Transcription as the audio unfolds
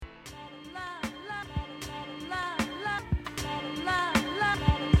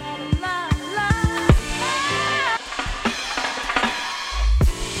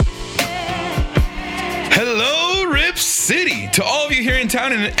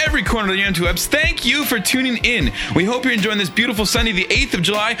everyone in every corner of the interwebs, thank you for tuning in. We hope you're enjoying this beautiful Sunday, the 8th of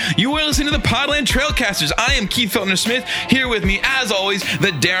July. You are listening to the Podland Trailcasters. I am Keith Feltner-Smith. Here with me, as always,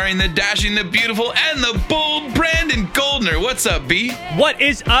 the daring, the dashing, the beautiful, and the bold Brandon Goldner. What's up, B? What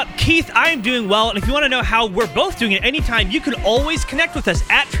is up, Keith? I am doing well, and if you want to know how we're both doing it anytime, you can always connect with us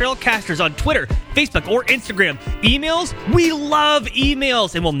at Trailcasters on Twitter, Facebook, or Instagram. Emails? We love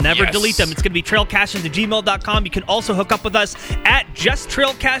emails, and we'll never delete them. It's going to be trailcasters@gmail.com. You can also hook up with us at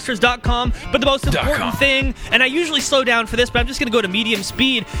justtrailcasters.com. But the most important thing, and I usually slow down for this, but I'm just going to go to medium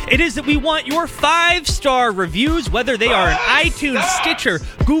speed, it is that we want your 5-star reviews, whether they are an iTunes, Stitcher,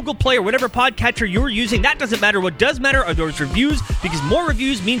 Google Play, or whatever podcatcher you're using. That doesn't matter. What does matter are those reviews, because more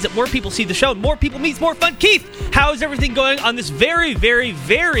reviews means that more people see the show, and more people means more fun. Keith, how is everything going on this very, very,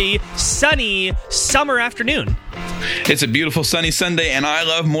 very sunny summer afternoon? It's a beautiful sunny Sunday, and I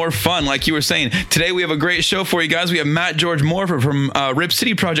love more fun, like you were saying. Today we have a great show for you guys. We have Matt George Moore from Rip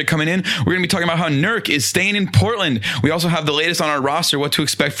City Project coming in. We're going to be talking about how Nurk is staying in Portland. We also have the latest on our roster, what to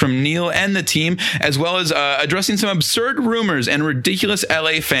expect from Neil and the team, as well as addressing some absurd rumors and ridiculous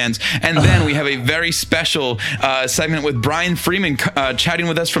LA fans. And then we have a very special segment with Brian Freeman chatting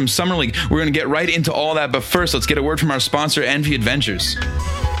with us from Summer League. We're going to get right into all that, but first, let's get a word from our sponsor, Envy Adventures.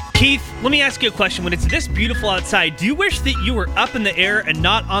 Keith, let me ask you a question. When it's this beautiful outside, do you wish that you were up in the air and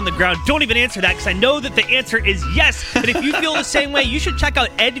not on the ground? Don't even answer that, because I know that the answer is yes. But if you feel the same way, you should check out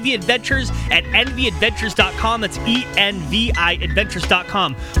Envy Adventures at envyadventures.com. That's ENVI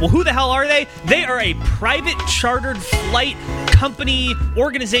Adventures.com. Well, who the hell are they? They are a private chartered flight company,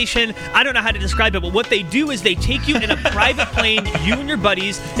 organization. I don't know how to describe it, but what they do is they take you in a private plane, you and your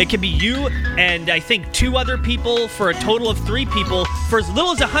buddies. It can be you and I think 2 other people for a total of 3 people for as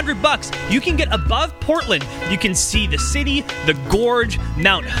little as $100. You can get above Portland. You can see the city, the gorge,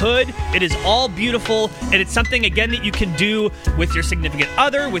 Mount Hood. It is all beautiful, and it's something, again, that you can do with your significant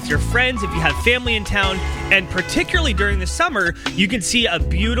other, with your friends, if you have family in town, and particularly during the summer, you can see a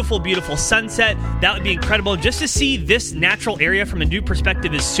beautiful, beautiful sunset. That would be incredible. Just to see this natural area from a new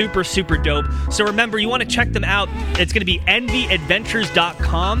perspective is super, super dope. So remember, you want to check them out. It's going to be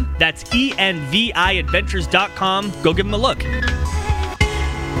envyadventures.com. That's ENVI Adventures.com. Go give them a look.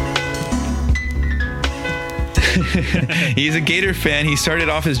 He's a Gator fan. He started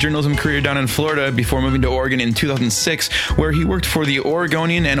off his journalism career down in Florida before moving to Oregon in 2006, where he worked for the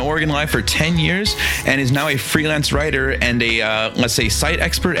Oregonian and Oregon Live for 10 years and is now a freelance writer and a, let's say, site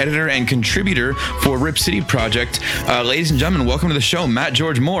expert, editor, and contributor for Rip City Project. Ladies and gentlemen, welcome to the show, Matt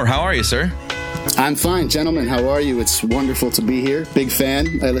George Moore. How are you, sir? I'm fine, gentlemen. How are you? It's wonderful to be here. Big fan.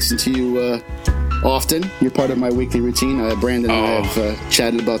 I listen to you often. You're part of my weekly routine. Brandon and I have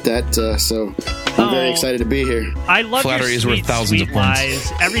chatted about that, so I'm very excited to be here. I love Flattery your is worth thousands of points.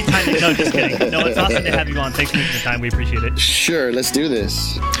 lies. Every time, no, just kidding. No, it's awesome to have you on. Thanks for making the time. We appreciate it. Sure, let's do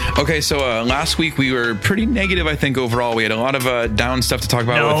this. Okay, so last week we were pretty negative, I think, overall. We had a lot of down stuff to talk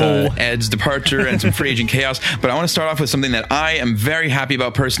about with Ed's departure and some free agent chaos. But I want to start off with something that I am very happy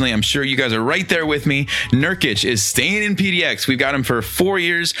about personally. I'm sure you guys are right there with me. Nurkic is staying in PDX. We've got him for 4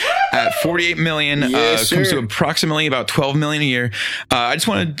 years at $48 million. Yes, comes to approximately about $12 million a year. I just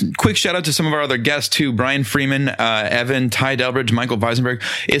want a quick shout out to some of our other guests too: Brian Freeman, Evan, Ty Delbridge, Michael Weisenberg.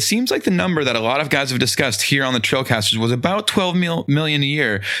 It seems like the number that a lot of guys have discussed here on the Trailcasters was about $12 million a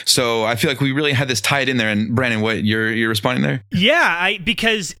year. So I feel like we really had this tied in there. And Brandon, what you're responding there? Yeah,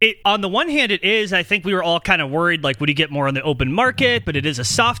 because it, on the one hand, it is. I think we were all kind of worried, like, would he get more on the open market? But it is a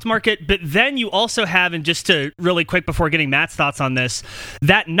soft market. But then you also have, and just to really quick before getting Matt's thoughts on this,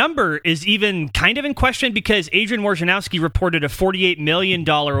 that number is even kind of in question because Adrian Wojnarowski reported a $48 million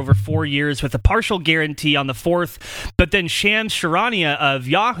over 4 years with a partial guarantee on the 4th. But then Shams Charania of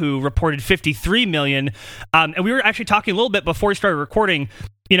Yahoo reported $53 million. And we were actually talking a little bit before we started recording.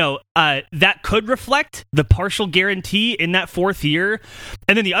 You know, that could reflect the partial guarantee in that 4th year.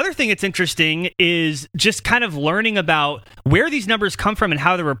 And then the other thing that's interesting is just kind of learning about where these numbers come from and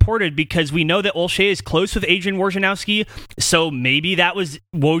how they're reported, because we know that Olshey is close with Adrian Wojnarowski, so maybe that was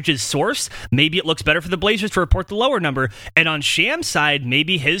Woj's source. Maybe it looks better for the Blazers to report the lower number. And on Sham's side,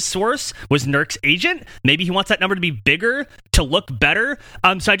 maybe his source was Nurk's agent. Maybe he wants that number to be bigger, to look better.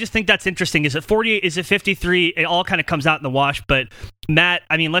 So I just think that's interesting. Is it 48? Is it 53? It all kind of comes out in the wash. But Matt,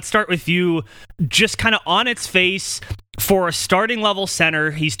 I mean, let's start with you. Just kind of on its face, for a starting level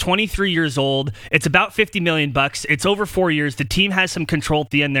center, he's 23 years old. It's about $50 million. It's over 4 years. The team has some control at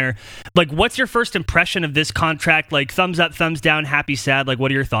the end there. Like, what's your first impression of this contract? Like, thumbs up, thumbs down, happy, sad? Like,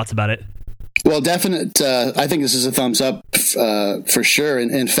 what are your thoughts about it? Well, definite. I think this is a thumbs up for sure.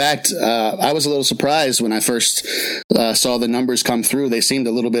 In fact, I was a little surprised when I first saw the numbers come through. They seemed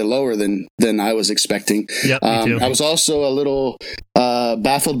a little bit lower than I was expecting. Yep, me too. I was also a little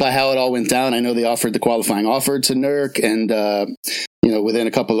baffled by how it all went down. I know they offered the qualifying offer to Nurk, and within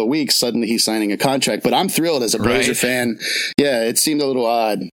a couple of weeks, suddenly he's signing a contract. But I'm thrilled as a Blazer fan. Yeah, it seemed a little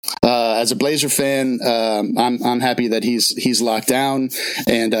odd. As a Blazer fan, I'm happy that he's locked down,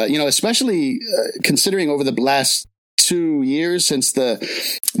 and especially considering over the last 2 years since the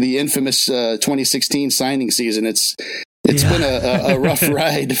infamous 2016 signing season, it's been a rough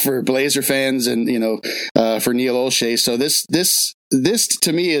ride for Blazer fans and for Neil Olshey. So this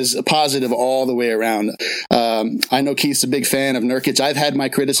to me is a positive all the way around. I know Keith's a big fan of Nurkic. I've had my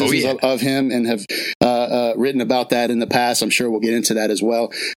criticisms of him and have written about that in the past. I'm sure we'll get into that as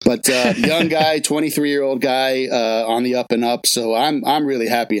well. But young guy, 23-year-old guy on the up and up. So I'm really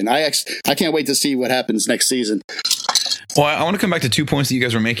happy, and I can't wait to see what happens next season. Well, I want to come back to 2 points that you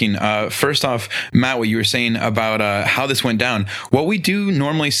guys were making. First off, Matt, what you were saying about how this went down. What we do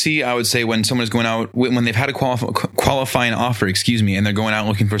normally see, I would say, when someone is going out, when they've had a qualifying offer, and they're going out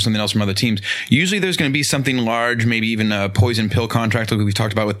looking for something else from other teams, usually there's going to be something large, maybe even a poison pill contract like we've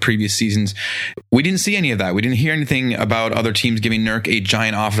talked about with previous seasons. We didn't see any of that. We didn't hear anything about other teams giving Nurk a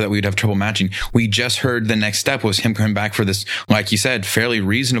giant offer that we would have trouble matching. We just heard the next step was him coming back for this, like you said, fairly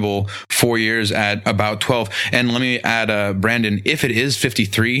reasonable 4 years at about 12. And let me add, Brandon, if it is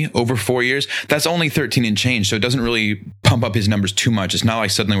 53 over 4 years, that's only 13 and change. So it doesn't really pump up his numbers too much. It's not like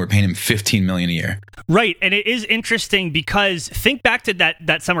suddenly we're paying him $15 million a year. Right. And it is interesting because think back to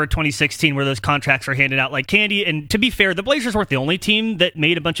that summer of 2016 where those contracts were handed out like candy. And to be fair, the Blazers weren't the only team that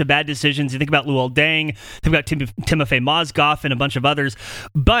made a bunch of bad decisions. You think about Luol Deng, think about Timofey Mozgov and a bunch of others.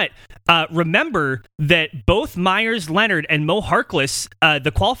 But remember that both Myers Leonard and Mo Harkless,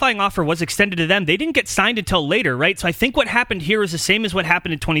 the qualifying offer was extended to them. They didn't get signed until later, right? So I think what happened here is the same as what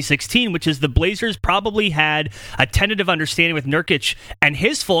happened in 2016, which is the Blazers probably had a tentative understanding with Nurkic and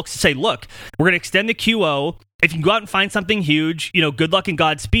his folks to say, look, we're going to extend the QO. If you can go out and find something huge, good luck and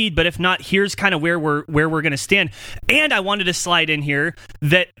Godspeed. But if not, here's kind of where we're going to stand. And I wanted to slide in here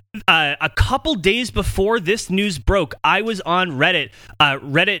that a couple days before this news broke, I was on Reddit,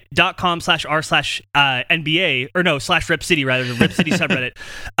 reddit.com/r/NBA, or no, /Rip City rather, the Rip City subreddit.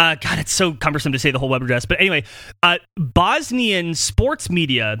 God, it's so cumbersome to say the whole web address. But anyway, Bosnian sports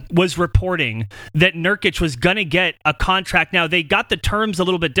media was reporting that Nurkic was going to get a contract. Now, they got the terms a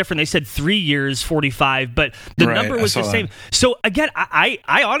little bit different. They said 3 years, 45, but the number was the same. So again,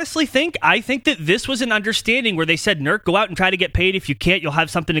 I honestly think that this was an understanding where they said, Nurk, go out and try to get paid. If you can't, you'll have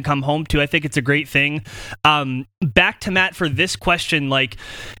something to come home to. I think it's a great thing. Back to Matt for this question,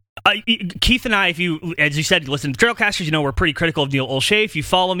 Keith and I, if you, as you said, listen to Trailcasters, we're pretty critical of Neil Olshey. If you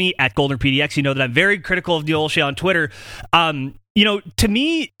follow me at GoldenPDX, you know that I'm very critical of Neil Olshey on Twitter. To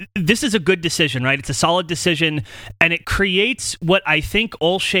me, this is a good decision, right? It's a solid decision, and it creates what I think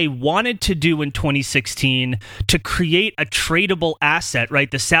Olshey wanted to do in 2016 to create a tradable asset,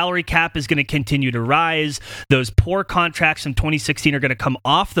 right? The salary cap is going to continue to rise. Those poor contracts from 2016 are going to come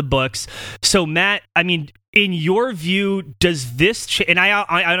off the books. So, Matt, in your view, does this and I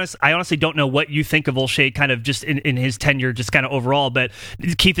honestly don't know what you think of Olshey kind of just in his tenure, just kind of overall, but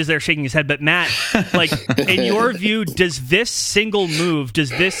Keith is there shaking his head. But Matt, in your view, does this single move,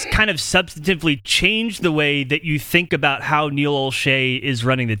 does this kind of substantively change the way that you think about how Neil Olshey is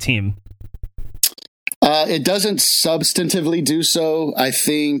running the team? It doesn't substantively do so. I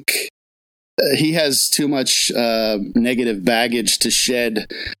think he has too much negative baggage to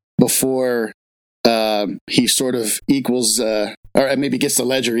shed before he sort of equals or maybe gets the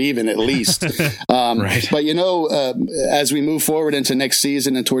ledger even at least. Right. But as we move forward into next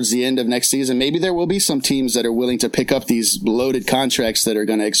season and towards the end of next season, maybe there will be some teams that are willing to pick up these loaded contracts that are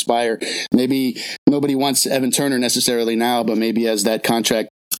going to expire. Maybe nobody wants Evan Turner necessarily now, but maybe as that contract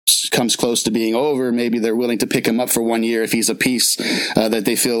comes close to being over, maybe they're willing to pick him up for 1 year if he's a piece that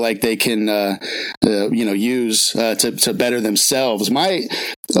they feel like they can use to better themselves. My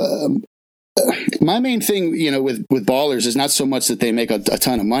main thing, with ballers is not so much that they make a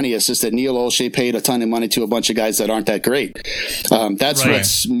ton of money. It's just that Neil Olshey paid a ton of money to a bunch of guys that aren't that great. That's right.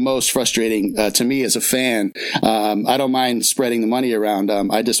 What's most frustrating to me as a fan. I don't mind spreading the money around.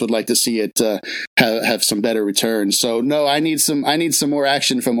 I just would like to see it have some better returns. So no, I need some more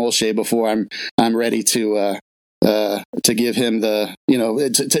action from Olshey before I'm ready to give him the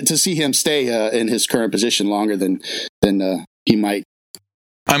to see him stay in his current position longer than he might.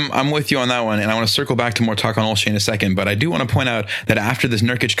 I'm with you on that one, and I want to circle back to more talk on Olshey in a second, but I do want to point out that after this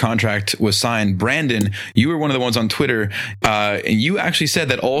Nurkic contract was signed, Brandon, you were one of the ones on Twitter, and you actually said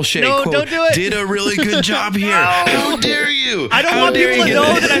that Olshey, quote, did a really good job here. How dare you? I don't want people to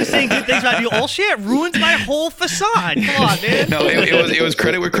know that I'm saying good things about you. Olshey, it ruins my whole facade. Come on, man. No, it was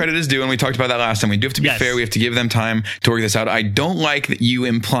credit where credit is due, and we talked about that last time. We do have to be fair. We have to give them time to work this out. I don't like that you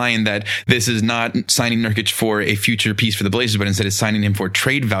implying that this is not signing Nurkic for a future piece for the Blazers, but instead it's signing him for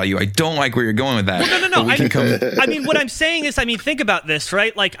trade value. I don't like where you're going with that. Well, no. I mean, what I'm saying is, think about this,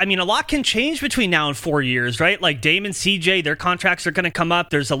 right? Like, a lot can change between now and 4 years, right? Like, Dame and CJ, their contracts are going to come up.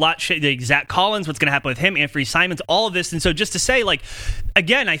 There's a lot. Zach Collins, what's going to happen with him, Anthony Simons, all of this. And so just to say, like,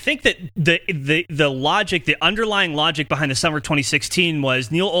 again, I think that the logic, the underlying logic behind the summer 2016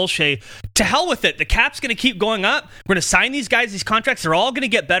 was Neil Olshey, to hell with it. The cap's going to keep going up. We're going to sign these guys, these contracts. They're all going to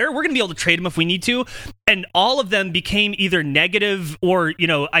get better. We're going to be able to trade them if we need to. And all of them became either negative or,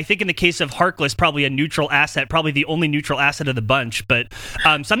 I think in the case of Harkless, probably a neutral asset, probably the only neutral asset of the bunch. But so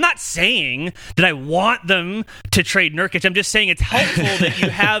I'm not saying that I want them to trade Nurkic. I'm just saying it's helpful that you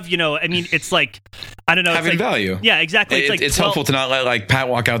have, it's like, I don't know. Having value. Yeah, exactly. It's helpful to not let like Pat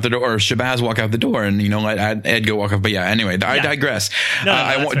walk out the door or Shabazz walk out the door and, let Ed go walk off. But yeah, anyway, I digress.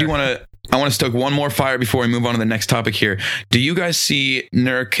 I want to stoke one more fire before we move on to the next topic here. Do you guys see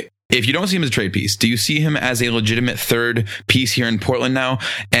Nurk? If you don't see him as a trade piece, do you see him as a legitimate third piece here in Portland now?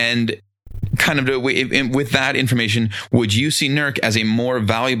 And kind of with that information, would you see Nurk as a more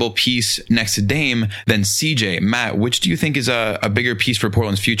valuable piece next to Dame than CJ? Matt, which do you think is a bigger piece for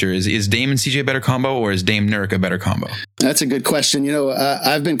Portland's future? Is Dame and CJ a better combo, or is Dame Nurk a better combo? That's a good question.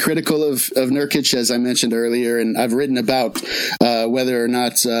 I've been critical of Nurkic, as I mentioned earlier, and I've written about whether or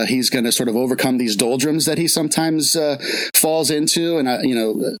not he's going to sort of overcome these doldrums that he sometimes falls into.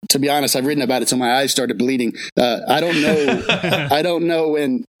 And to be honest, I've written about it till my eyes started bleeding. I don't know. I don't know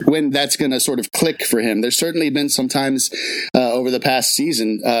when that's going to sort of click for him. There's certainly been some times over the past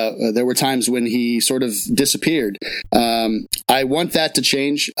season. There were times when he sort of disappeared. I want that to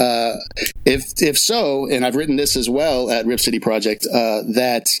change. If so, and I've written this as well at Rip City Project,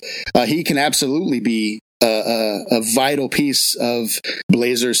 that he can absolutely be a vital piece of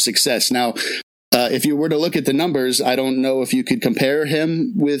Blazers' success. Now, if you were to look at the numbers, I don't know if you could compare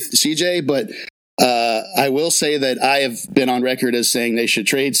him with CJ, but I will say that I have been on record as saying they should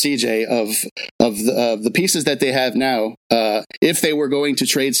trade CJ of the pieces that they have now. If they were going to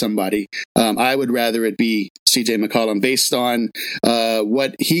trade somebody, I would rather it be CJ McCollum based on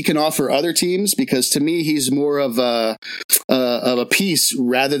what he can offer other teams, because to me he's more of a piece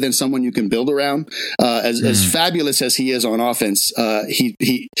rather than someone you can build around. As fabulous as he is on offense,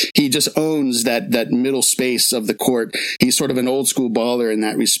 he just owns that middle space of the court. He's sort of an old school baller in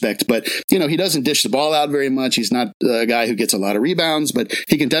that respect, but he doesn't dish the ball out very much. He's not a guy who gets a lot of rebounds, but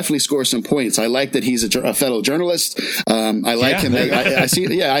he can definitely score some points. I like that he's a fellow journalist. I like him.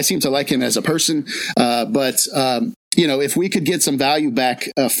 I seem to like him as a person. But if we could get some value back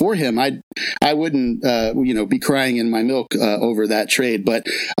for him, I wouldn't be crying in my milk over that trade. But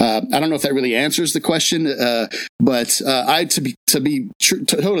I don't know if that really answers the question. But to be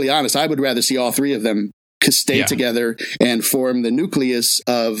totally honest, I would rather see all three of them stay together and form the nucleus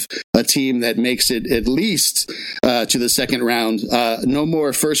of a team that makes it at least to the second round. No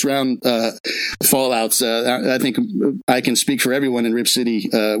more first round fallouts. I think I can speak for everyone in Rip City.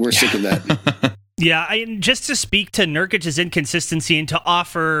 We're sick of that. Yeah, just to speak to Nurkic's inconsistency and to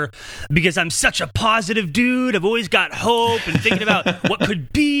offer, because I'm such a positive dude, I've always got hope and thinking about what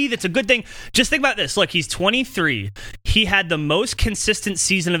could be, that's a good thing. Just think about this. Look, he's 23. He had the most consistent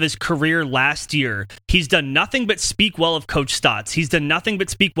season of his career last year. He's done nothing but speak well of Coach Stotts. He's done nothing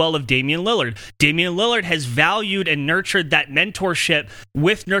but speak well of Damian Lillard. Damian Lillard has valued and nurtured that mentorship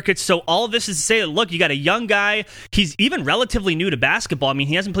with Nurkic. So all of this is to say, look, you got a young guy. He's even relatively new to basketball. I mean,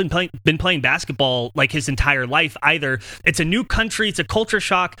 he hasn't been playing basketball like his entire life either. It's a new country. It's a culture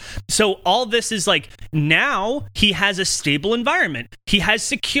shock. So all this is like, now he has a stable environment. He has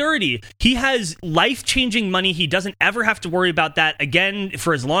security. He has life-changing money. He doesn't ever have to worry about that again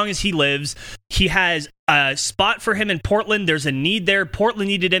for as long as he lives. He has a spot for him in Portland. There's a need there. Portland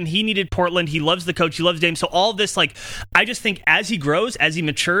needed him. He needed Portland. He loves the coach. He loves Dame. So all this, like, I just think as he grows, as he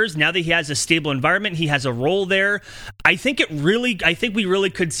matures, now that he has a stable environment, he has a role there. I think we really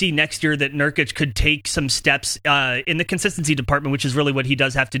could see next year that Nurkic could take some steps in the consistency department, which is really what he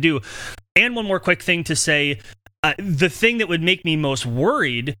does have to do. And one more quick thing to say, the thing that would make me most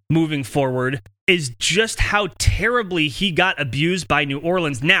worried moving forward is just how terribly he got abused by New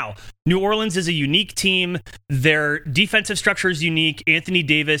Orleans. Now, New Orleans is a unique team. Their defensive structure is unique. Anthony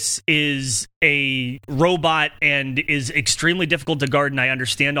Davis is a robot and is extremely difficult to guard, and I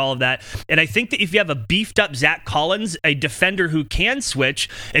understand all of that. And I think that if you have a beefed up Zach Collins, a defender who can switch,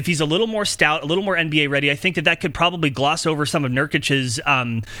 if he's a little more stout, a little more NBA ready, I think that could probably gloss over some of Nurkic's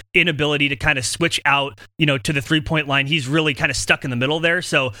inability to kind of switch out, to the three-point line. He's really kind of stuck in the middle there.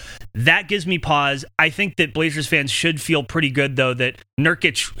 So that gives me pause. I think that Blazers fans should feel pretty good, though, that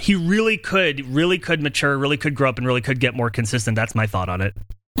Nurkic, he really could mature, really could grow up, and really could get more consistent. That's my thought on it.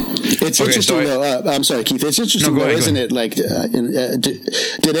 It's interesting, though. I'm sorry, Keith. It's interesting, though, isn't it? Like,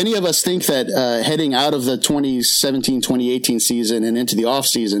 did any of us think that heading out of the 2017-2018 season and into the off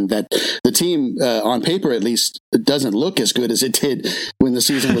season, that the team, on paper at least, doesn't look as good as it did when the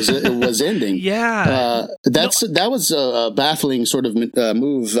season was ending? Yeah, that was a baffling sort of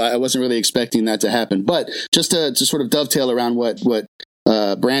move. I wasn't really expecting that to happen. But just to sort of dovetail around what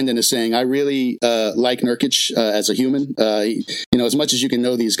Brandon is saying, I really like Nurkic as a human. As much as you can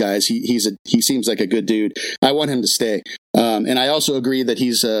know these guys, he seems like a good dude. I want him to stay. And I also agree that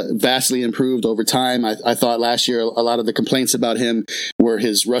he's vastly improved over time. I thought last year a lot of the complaints about him were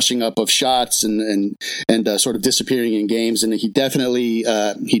his rushing up of shots and sort of disappearing in games, and he definitely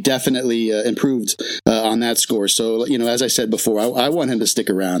improved on that score. So as I said before, I want him to stick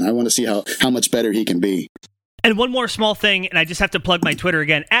around. I want to see how much better he can be. And one more small thing, and I just have to plug my Twitter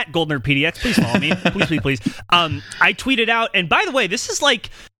again, @GoldnerPDX. Please follow me. Please. I tweeted out, and by the way, this is like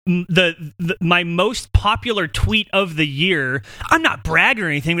my most popular tweet of the year. I'm not bragging or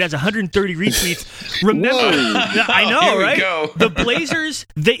anything, but it has 130 retweets. Remember, I know, right? Go. The Blazers,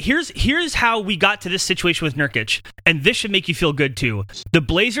 here's how we got to this situation with Nurkic, and this should make you feel good too. The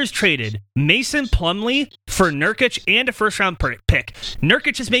Blazers traded Mason Plumlee for Nurkic and a first-round pick.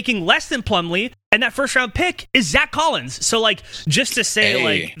 Nurkic is making less than Plumlee, and that first-round pick is Zach Collins. So, just to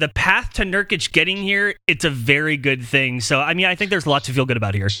say, the path to Nurkic getting here, it's a very good thing. So, I think there's a lot to feel good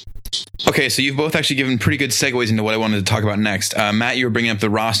about here. Okay, so you've both actually given pretty good segues into what I wanted to talk about next. Matt, you were bringing up the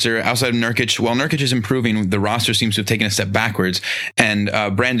roster. Outside of Nurkic, while Nurkic is improving, the roster seems to have taken a step backwards. And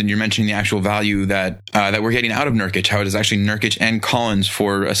Brandon, you're mentioning the actual value that we're getting out of Nurkic, how it is actually Nurkic and Collins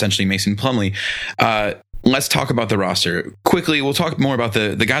for essentially Mason Plumlee. Let's talk about the roster. Quickly, we'll talk more about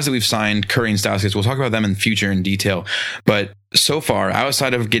the guys that we've signed, Curry and Stauskas. We'll talk about them in the future in detail. But so far,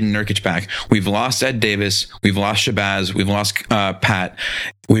 outside of getting Nurkic back, we've lost Ed Davis, we've lost Shabazz, we've lost Pat.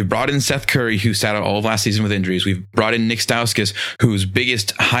 We've brought in Seth Curry, who sat out all of last season with injuries. We've brought in Nick Stauskas, whose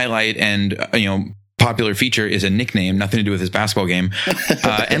biggest highlight and popular feature is a nickname, nothing to do with his basketball game.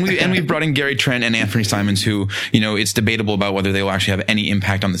 And we've brought in Gary Trent and Anthony Simons, who, it's debatable about whether they will actually have any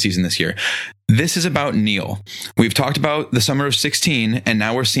impact on the season this year. This is about Neil. We've talked about the summer of 2016, and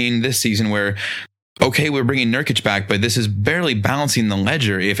now we're seeing this season where, okay, we're bringing Nurkic back, but this is barely balancing the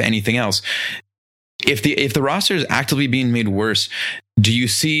ledger, if anything else. If the roster is actively being made worse, do you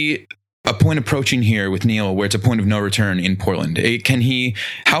see a point approaching here with Neil where it's a point of no return in Portland?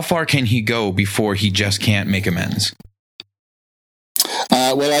 How far can he go before he just can't make amends?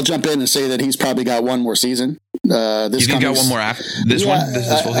 Well, I'll jump in and say that he's probably got one more season. You think got one more after this one? This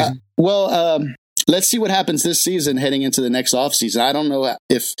is full season? Let's see what happens this season heading into the next offseason. I don't know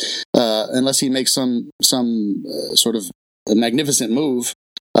if, unless he makes some sort of a magnificent move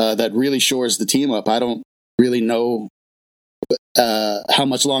that really shores the team up, I don't really know how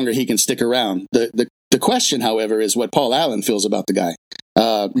much longer he can stick around. The question, however, is what Paul Allen feels about the guy.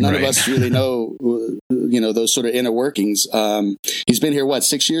 None of us really know, those sort of inner workings. He's been here,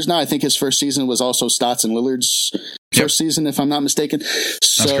 6 years now? I think his first season was also Stotts and Lillard's first season, if I'm not mistaken.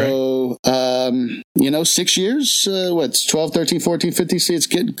 So, 6 years, 12, 13, 14, 15, it's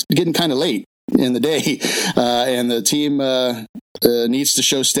getting kind of late in the day. And the team needs to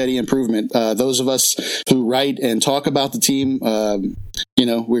show steady improvement. Those of us who write and talk about the team,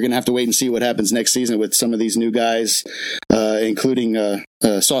 we're going to have to wait and see what happens next season with some of these new guys, including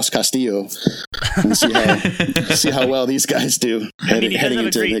Sauce Castillo, and see how well these guys do heading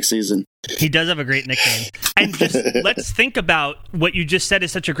into the next season. He does have a great nickname. And just let's think about what you just said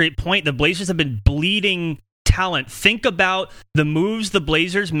is such a great point. The Blazers have been bleeding talent. Think about the moves the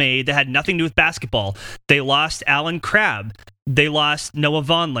Blazers made that had nothing to do with basketball. They lost Alan Crabb. They lost Noah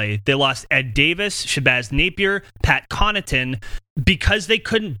Vonleh. They lost Ed Davis, Shabazz Napier, Pat Connaughton, because they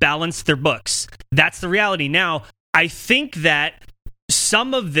couldn't balance their books. That's the reality. Now, I think that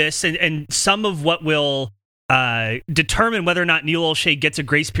some of this and some of what will determine whether or not Neil Olshey gets a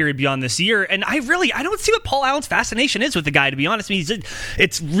grace period beyond this year. And I don't see what Paul Allen's fascination is with the guy, to be honest.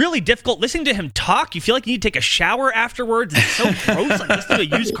 It's really difficult listening to him talk. You feel like you need to take a shower afterwards. It's so gross. Like listening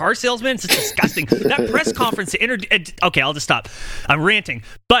to a used car salesman. It's just disgusting. That press conference. Okay, I'll just stop. I'm ranting.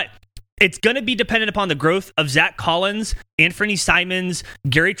 But it's going to be dependent upon the growth of Zach Collins, Anthony Simons,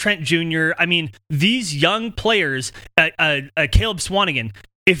 Gary Trent Jr. I mean, these young players, Caleb Swanigan,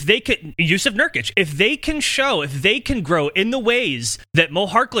 if they could, Yusuf Nurkic, if they can grow in the ways that Mo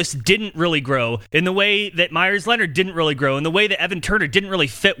Harkless didn't really grow, in the way that Myers Leonard didn't really grow, in the way that Evan Turner didn't really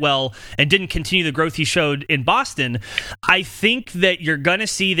fit well and didn't continue the growth he showed in Boston, I think that you're going to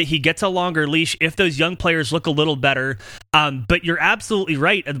see that he gets a longer leash if those young players look a little better. But you're absolutely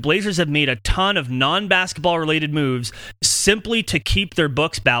right. The Blazers have made a ton of non-basketball related moves simply to keep their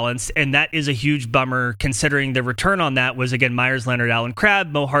books balanced, and that is a huge bummer considering the return on that was, again, Myers Leonard, Allen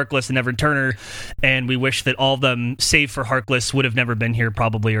Crabbe, Mo Harkless, and Evan Turner, and we wish that all of them, save for Harkless, would have never been here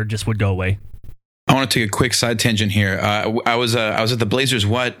probably, or just would go away. I want to take a quick side tangent here. I was at the Blazers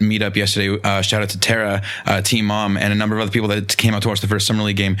What meetup yesterday. Shout out to Tara, Team Mom, and a number of other people that came out to watch the first Summer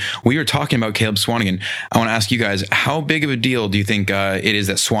League game. We were talking about Caleb Swanigan. I want to ask you guys, how big of a deal do you think it is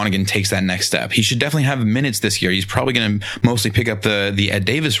that Swanigan takes that next step? He should definitely have minutes this year. He's probably going to mostly pick up the Ed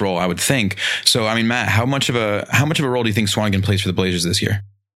Davis role, I would think. So, I mean, Matt, how much of a role do you think Swanigan plays for the Blazers this year?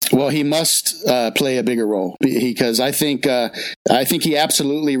 Well, he must play a bigger role because I think he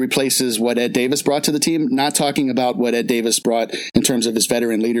absolutely replaces what Ed Davis brought to the team. Not talking about what Ed Davis brought in terms of his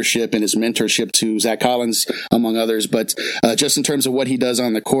veteran leadership and his mentorship to Zach Collins, among others, but just in terms of what he does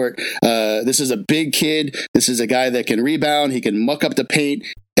on the court. This is a big kid. This is a guy that can rebound. He can muck up the paint.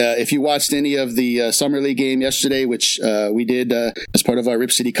 If you watched any of the Summer League game yesterday, which we did as part of our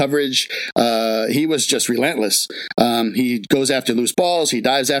Rip City coverage, he was just relentless. He goes after loose balls. He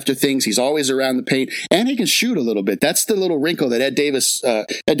dives after things. He's always around the paint, and he can shoot a little bit. That's the little wrinkle that Ed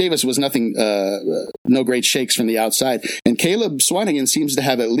Davis was nothing, no great shakes from the outside. And Caleb Swanigan seems to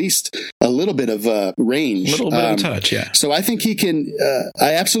have at least a little bit of range. A little bit of touch, yeah. So I think he can,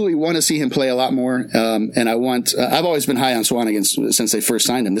 I absolutely want to see him play a lot more. And I've always been high on Swanigan since they first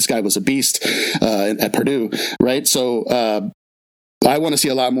signed him. This guy was a beast at Purdue, right? So I want to see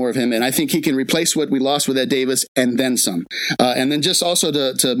a lot more of him, and I think he can replace what we lost with Ed Davis and then some. And then just also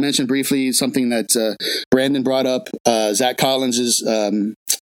to mention briefly something that Brandon brought up, Zach Collins'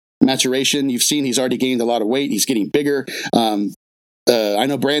 maturation. You've seen he's already gained a lot of weight. He's getting bigger. I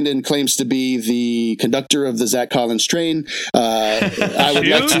know Brandon claims to be the conductor of the Zach Collins train. I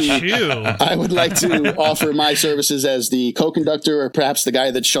would like to offer my services as the co-conductor, or perhaps the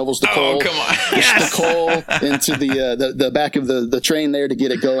guy that shovels the coal. Oh, come on. The coal into the back of the train there to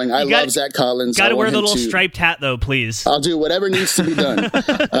get it going. I love Zach Collins. Got to wear the little striped hat, though, please. I'll do whatever needs to be done.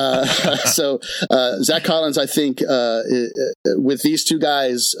 So Zach Collins, I think, with these two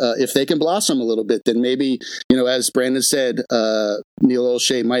guys, if they can blossom a little bit, then maybe, as Brandon said, Neil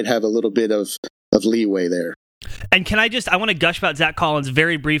Olshey might have a little bit of leeway there. And I want to gush about Zach Collins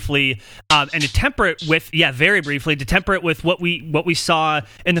very briefly, and to temper it with, what we saw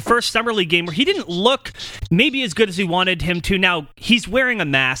in the first Summer League game, where he didn't look maybe as good as we wanted him to. Now, he's wearing a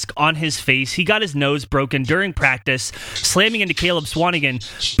mask on his face. He got his nose broken during practice, slamming into Caleb Swanigan.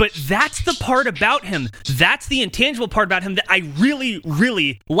 But that's the part about him. That's the intangible part about him that I really,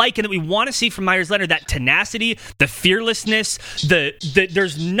 really like, and that we want to see from Myers Leonard, that tenacity, the fearlessness,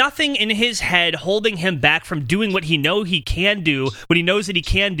 there's nothing in his head holding him back from doing what he knows that he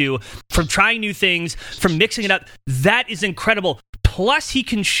can do, from trying new things, from mixing it up. That is incredible. Plus, he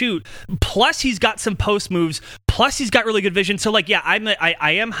can shoot. Plus, he's got some post moves. Plus, he's got really good vision. So,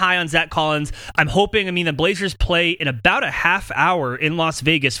 I am high on Zach Collins. I'm hoping, the Blazers play in about a half hour in Las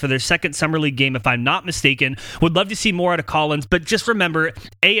Vegas for their second Summer League game, if I'm not mistaken. Would love to see more out of Collins, but just remember,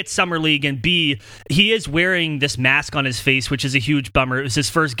 A, it's Summer League, and B, he is wearing this mask on his face, which is a huge bummer. It was his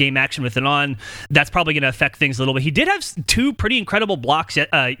first game action with it on. That's probably going to affect things a little bit. He did have two pretty incredible blocks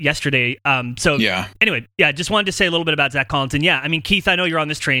yesterday. Anyway, just wanted to say a little bit about Zach Collins. And Keith, I know you're on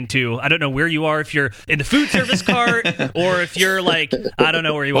this train too. I don't know where you are, if you're in the food service cart or if you're I don't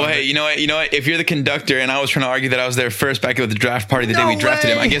know where you are. Well, hey, you know what? If you're the conductor, and I was trying to argue that I was there first back at the draft party the day we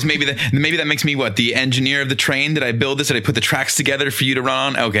drafted him, I guess maybe that makes me the engineer of the train. Did I build this? Did I put the tracks together for you to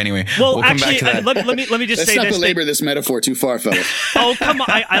run on? Okay, anyway. Well, we'll actually, come back to that. let me just say this. Let's not belabor this metaphor too far, fellas. Oh, come on.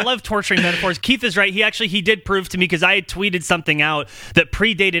 I love torturing metaphors. Keith is right. He did prove to me, because I had tweeted something out that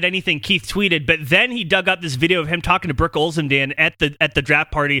predated anything Keith tweeted, but then he dug up this video of him talking to Brooke Olsendan at the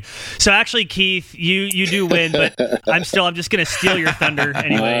draft party. So actually, Keith, you do win, but I'm just going to steal your thunder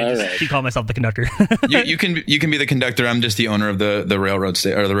anyway. Just keep calling myself the conductor. you can be the conductor. I'm just the owner of the railroad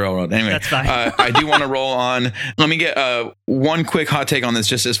or the railroad. Anyway, that's fine. I do want to roll on. Let me get one quick hot take on this,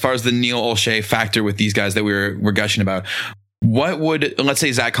 just as far as the Neil Olshey factor with these guys that we're gushing about. what would, let's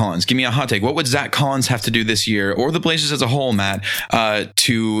say, Zach Collins, give me a hot take. What would Zach Collins have to do this year, or the Blazers as a whole, Matt,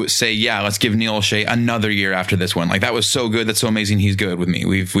 to say, yeah, let's give Neil O'Shea another year after this one? Like, that was so good. That's so amazing. He's good with me.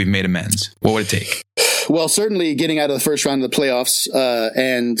 We've made amends. What would it take? Well, certainly getting out of the first round of the playoffs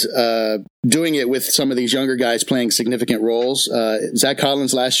and doing it with some of these younger guys playing significant roles. Zach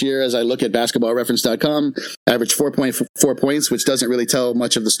Collins last year, as I look at basketballreference.com, averaged 4.4 points, which doesn't really tell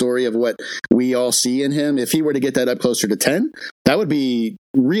much of the story of what we all see in him. If he were to get that up closer to 10, that would be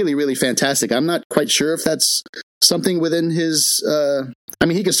really, really fantastic. I'm not quite sure if that's something within his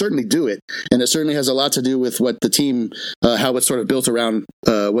he can certainly do it, and it certainly has a lot to do with what the team, how it's sort of built around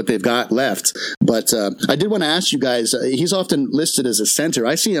what they've got left. But I did want to ask you guys, he's often listed as a center.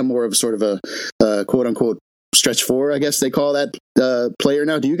 I see him more of sort of a quote-unquote stretch four, I guess they call that player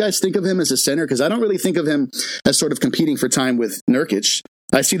now. Do you guys think of him as a center? Because I don't really think of him as sort of competing for time with Nurkic.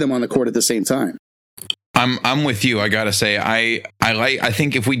 I see them on the court at the same time. I'm with you. I gotta say, I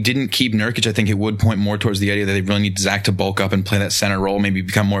think if we didn't keep Nurkic, I think it would point more towards the idea that they really need Zach to bulk up and play that center role, maybe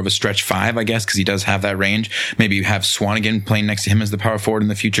become more of a stretch five, I guess, because he does have that range. Maybe have Swanigan playing next to him as the power forward in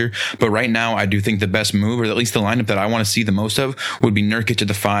the future. But right now, I do think the best move, or at least the lineup that I want to see the most of, would be Nurkic at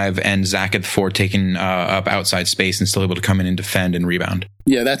the 5 and Zach at the 4, taking up outside space and still able to come in and defend and rebound.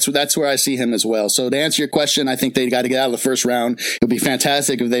 Yeah, that's where I see him as well. So to answer your question, I think they got to get out of the first round. It would be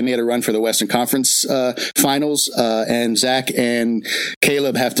fantastic if they made a run for the Western Conference finals, and Zach and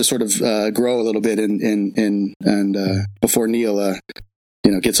Caleb have to sort of grow a little bit and before Neil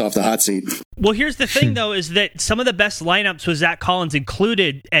gets off the hot seat. Well, here's the thing, though, is that some of the best lineups with Zach Collins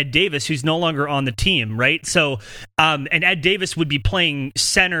included Ed Davis, who's no longer on the team, right? So, and Ed Davis would be playing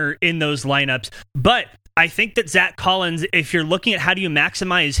center in those lineups, but I think that Zach Collins, if you're looking at how do you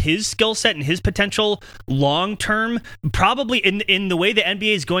maximize his skill set and his potential long term, probably in the way the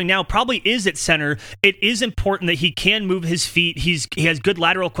NBA is going now, probably is at center. It is important that he can move his feet. He has good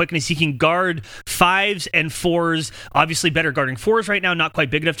lateral quickness. He can guard 5s and 4s. Obviously, better guarding 4s right now. Not quite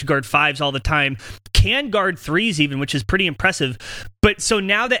big enough to guard 5s all the time. Can guard 3s even, which is pretty impressive. But so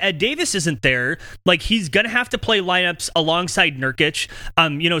now that Ed Davis isn't there, like, he's going to have to play lineups alongside Nurkic.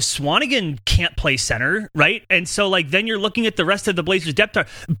 Swanigan can't play center, right? And so, like, then you're looking at the rest of the Blazers depth chart.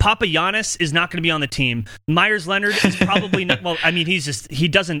 Papagiannis is not going to be on the team. Myers Leonard is probably not. Well, I mean, he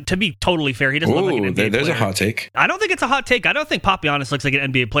doesn't, to be totally fair, he doesn't look like an NBA player. There's a hot take. I don't think it's a hot take. I don't think Papagiannis looks like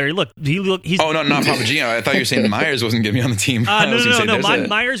an NBA player. He's. Oh, no, not Papagiannis. I thought you were saying Myers wasn't going to be on the team. No.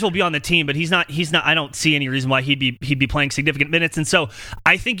 Myers will be on the team, but he's not. I don't see any reason why he'd be playing significant minutes. And so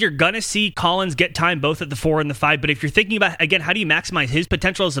I think you're going to see Collins get time both at the 4 and the 5. But if you're thinking about, again, how do you maximize his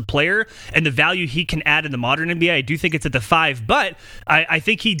potential as a player and the value he can add in the modern NBA, I do think it's at the 5. But I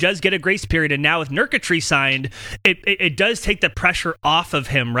think he does get a grace period. And now with Nurkic re-signed, it does take the pressure off of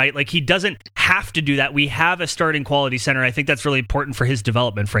him, right? Like, he doesn't have to do that. We have a starting quality center. I think that's really important for his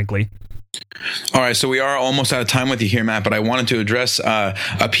development, frankly. All right, so we are almost out of time with you here, Matt, but I wanted to address a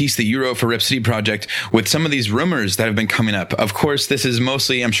piece that you wrote for Rip City Project with some of these rumors that have been coming up. Of course, this is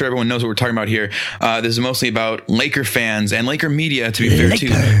mostly, I'm sure everyone knows what we're talking about here. This is mostly about Laker fans and Laker media, to be fair, too,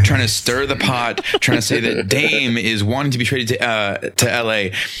 trying to stir the pot, trying to say that Dame is wanting to be traded to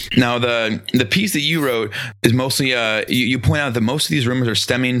LA. Now, the piece that you wrote is mostly, you point out that most of these rumors are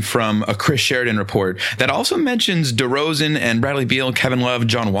stemming from a Chris Sheridan report that also mentions DeRozan and Bradley Beal, Kevin Love,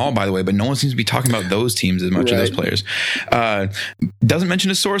 John Wall, by the way, but no one seems to be talking about those teams as much as those players. Doesn't mention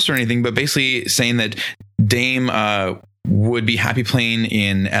a source or anything, but basically saying that Dame would be happy playing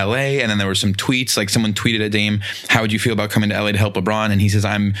in LA. And then there were some tweets, like someone tweeted at Dame, how would you feel about coming to LA to help LeBron? And he says,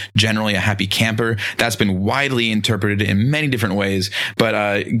 I'm generally a happy camper. That's been widely interpreted in many different ways.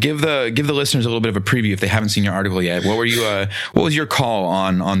 But give the listeners a little bit of a preview if they haven't seen your article yet. What was your call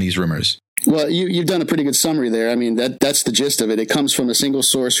on these rumors? Well, you've done a pretty good summary there. I mean, that's the gist of it. It comes from a single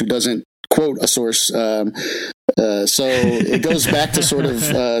source who doesn't quote a source. So it goes back to sort of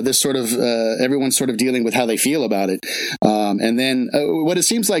everyone's sort of dealing with how they feel about it. And then what it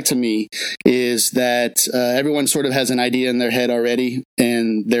seems like to me is that everyone sort of has an idea in their head already,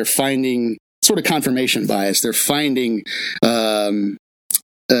 and they're finding sort of confirmation bias. They're finding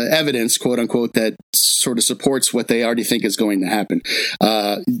evidence, quote unquote, that sort of supports what they already think is going to happen.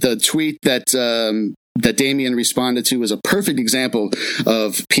 The tweet that Damian responded to was a perfect example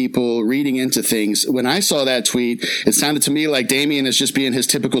of people reading into things. When I saw that tweet, it sounded to me like Damian is just being his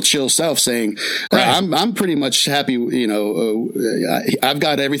typical chill self, saying, I'm pretty much happy, I've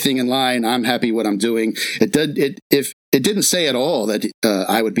got everything in line. I'm happy what I'm doing. If it didn't say at all that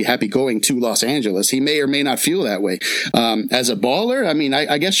I would be happy going to Los Angeles. He may or may not feel that way. As a baller, I mean,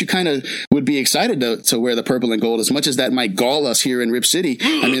 I guess you kind of would be excited to wear the purple and gold, as much as that might gall us here in Rip City.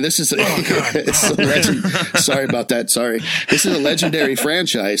 I mean, this is it's a legend. Sorry about that. Sorry. This is a legendary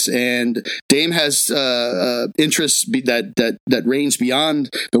franchise, and Dame has interests that range beyond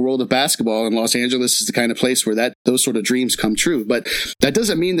the world of basketball, and Los Angeles is the kind of place where those sort of dreams come true. But that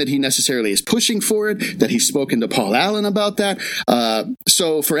doesn't mean that he necessarily is pushing for it, that he's spoken to Paul Allen about that.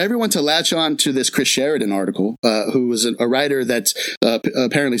 So for everyone to latch on to this Chris Sheridan article, who was a writer that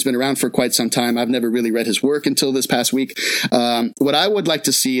apparently has been around for quite some time. I've never really read his work until this past week. What I would like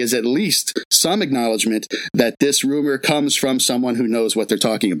to see is at least some acknowledgement that this rumor comes from someone who knows what they're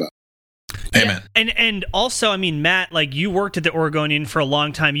talking about. Amen. Yeah, and also, I mean, Matt, like, you worked at the Oregonian for a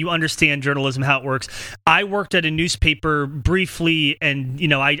long time. You understand journalism, how it works. I worked at a newspaper briefly, and, you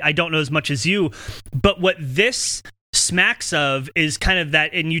know, I don't know as much as you. But what this smacks of is kind of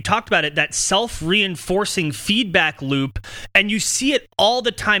that, and you talked about it, that self-reinforcing feedback loop, and you see it all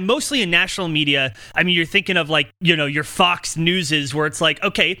the time, mostly in national media. I mean, you're thinking of, like, you know, your Fox Newses, where it's like,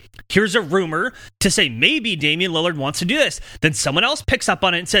 okay, here's a rumor to say maybe Damian Lillard wants to do this. Then someone else picks up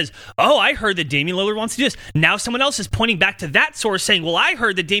on it and says, oh, I heard that Damian Lillard wants to do this. Now someone else is pointing back to that source saying, well, I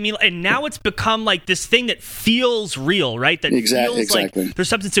heard that Damian, and now it's become like this thing that feels real, right? That feels like there's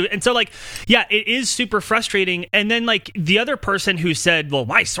substance to it. And so, like, yeah, it is super frustrating. And then, like, the other person who said, well,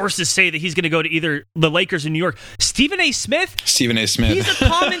 my sources say that he's going to go to either the Lakers in New York, Stephen A. Smith. He's a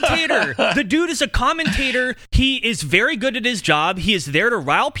commentator. The dude is a commentator. He is very good at his job. He is there to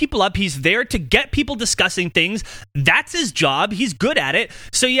rile people up. He's there to get people discussing things. That's his job. He's good at it.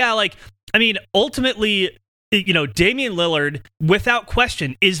 So, yeah, like, I mean, ultimately, you know, Damian Lillard, without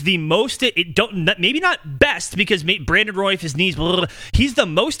question, is the most, maybe not best, because Brandon Roy, if his knees, blah, blah, blah, he's the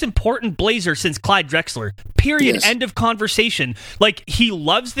most important Blazer since Clyde Drexler. Period. Yes. End of conversation. Like, he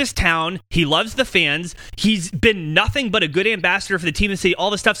loves this town. He loves the fans. He's been nothing but a good ambassador for the team and city,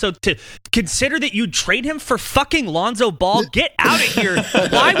 all this stuff. So to consider that you'd trade him for fucking Lonzo Ball, get out of here.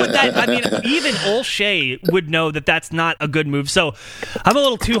 Why would that? I mean, even Olshey would know that that's not a good move. So I'm a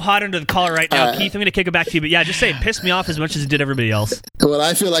little too hot under the collar right now. Keith, I'm going to kick it back to you. But yeah, just say it pissed me off as much as it did everybody else. Well,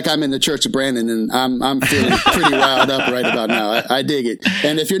 I feel like I'm in the Church of Brandon, and I'm feeling pretty riled up right about now. I dig it.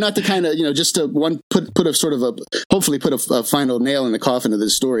 And if you're not the kind of, you know, just to hopefully put a final nail in the coffin of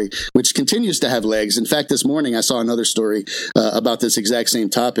this story, which continues to have legs. In fact, this morning I saw another story about this exact same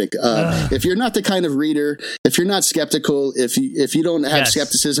topic. If you're not the kind of reader, if you're not skeptical, if you don't have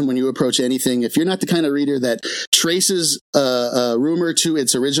skepticism when you approach anything, if you're not the kind of reader that traces a rumor to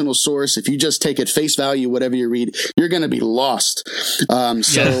its original source, if you just take at face value whatever you read, you're going to be lost.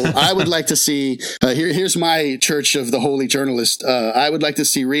 So I would like to see, here's my church of the holy journalist. I would like to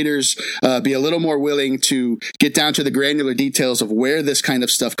see readers be a little more willing to get down to the granular details of where this kind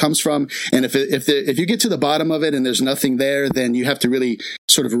of stuff comes from. And if you get to the bottom of it and there's nothing there, then you have to really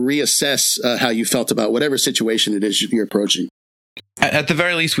sort of reassess how you felt about whatever situation it is you're approaching. At the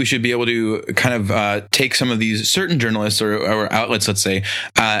very least, we should be able to kind of take some of these certain journalists or outlets, let's say,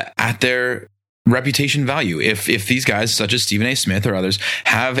 at their reputation value. If these guys, such as Stephen A. Smith or others,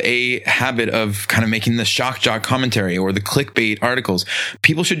 have a habit of kind of making the shock jock commentary or the clickbait articles,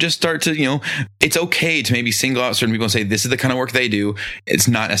 people should just start to, you know, it's okay to maybe single out certain people and say, this is the kind of work they do. It's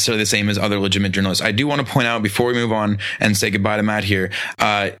not necessarily the same as other legitimate journalists. I do want to point out, before we move on and say goodbye to Matt here,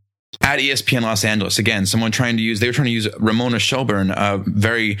 at ESPN Los Angeles, again, they were trying to use Ramona Shelburne, a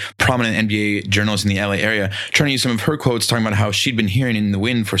very prominent NBA journalist in the LA area, trying to use some of her quotes talking about how she'd been hearing in the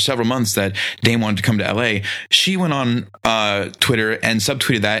wind for several months that Dame wanted to come to LA. She went on Twitter and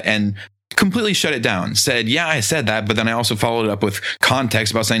subtweeted that and completely shut it down, said, yeah, I said that, but then I also followed it up with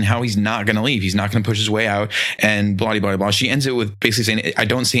context about saying how he's not going to leave. He's not going to push his way out and blah, blah, blah. She ends it with basically saying, I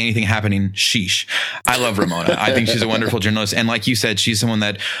don't see anything happening. Sheesh. I love Ramona. I think she's a wonderful journalist. And like you said, she's someone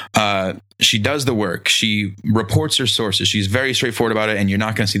that, she does the work. She reports her sources. She's very straightforward about it, and you're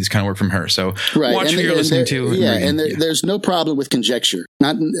not going to see this kind of work from her. So watch who you're listening to. Yeah, and there's no problem with conjecture.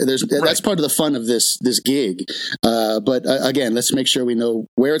 That's part of the fun of this gig. But again, let's make sure we know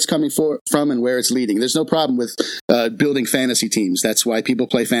where it's coming from and where it's leading. There's no problem with building fantasy teams. That's why people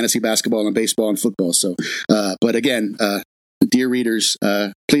play fantasy basketball and baseball and football. So, but again, dear readers,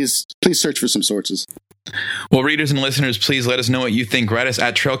 please search for some sources. Well, readers and listeners, please let us know what you think. Write us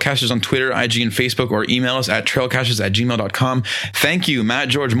at Trailcasters on Twitter, IG, and Facebook, or email us at trailcasters@gmail.com. Thank you, Matt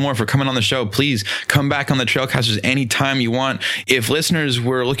George Moore, for coming on the show. Please come back on the Trailcasters anytime you want. If listeners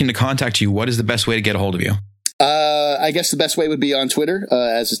were looking to contact you, what is the best way to get a hold of you? I guess the best way would be on Twitter,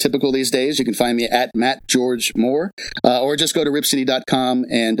 as is typical these days. You can find me at Matt George Moore, or just go to ripcity.com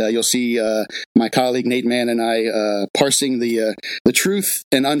and you'll see my colleague Nate Mann and I parsing the truth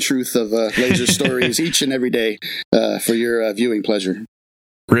and untruth of Laser stories each and every day for your viewing pleasure.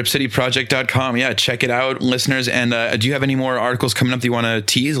 Ripcityproject.com. Yeah, check it out, listeners. And do you have any more articles coming up that you want to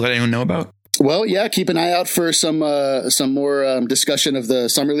tease, let anyone know about? Well, yeah, keep an eye out for some more discussion of the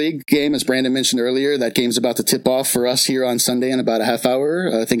Summer League game, as Brandon mentioned earlier. That game's about to tip off for us here on Sunday in about a half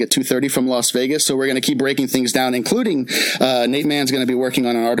hour, I think at 2:30 from Las Vegas. So we're going to keep breaking things down, including Nate Mann's going to be working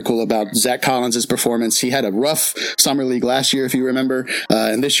on an article about Zach Collins' performance. He had a rough Summer League last year, if you remember,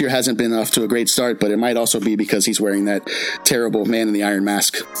 and this year hasn't been off to a great start, but it might also be because he's wearing that terrible Man in the Iron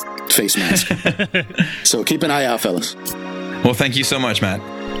Mask face mask. So keep an eye out, fellas. Well, thank you so much, Matt.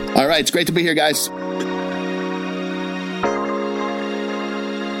 All right, it's great to be here, guys.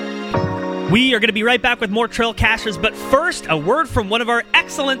 We are going to be right back with more Trailcasters, but first, a word from one of our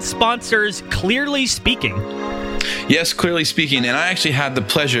excellent sponsors, Clearly Speaking. Yes, Clearly Speaking, and I actually had the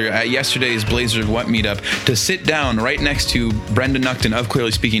pleasure at yesterday's Blazers What meetup to sit down right next to Brenda Nuckton of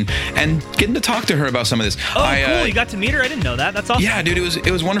Clearly Speaking and getting to talk to her about some of this. Oh, cool! You got to meet her? I didn't know that. That's awesome. Yeah, dude,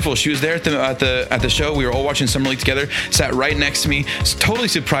 it was wonderful. She was there at the show. We were all watching Summer League together. Sat right next to me. Totally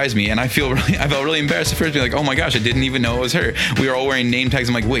surprised me, and I felt really embarrassed at first. Being like, oh my gosh, I didn't even know it was her. We were all wearing name tags.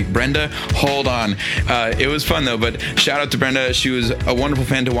 I'm like, wait, Brenda, hold on. It was fun though. But shout out to Brenda. She was a wonderful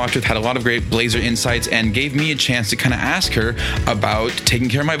fan to watch with. Had a lot of great Blazer insights, and gave me a chance to kind of ask her about taking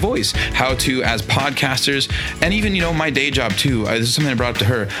care of my voice, how to, as podcasters, and even, my day job too. This is something I brought up to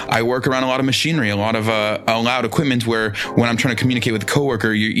her. I work around a lot of machinery, a lot of loud equipment where when I'm trying to communicate with a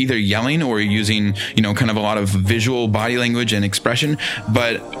coworker, you're either yelling or you're using, kind of a lot of visual body language and expression.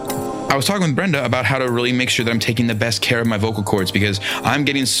 But I was talking with Brenda about how to really make sure that I'm taking the best care of my vocal cords, because I'm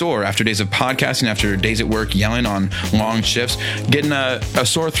getting sore after days of podcasting, after days at work, yelling on long shifts, getting a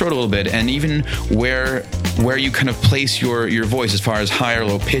sore throat a little bit, and even where you kind of place your voice as far as high or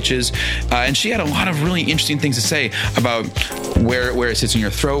low pitches. And she had a lot of really interesting things to say about where it sits in your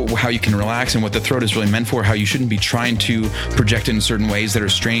throat, how you can relax, and what the throat is really meant for, how you shouldn't be trying to project it in certain ways that are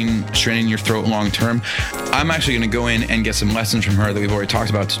straining your throat long term. I'm actually going to go in and get some lessons from her that we've already talked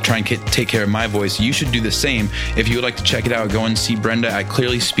about to try and take care of my voice. You should do the same. If you would like to check it out, go and see Brenda at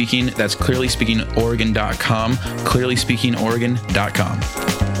Clearly Speaking. That's clearlyspeakingoregon.com. clearlyspeakingoregon.com.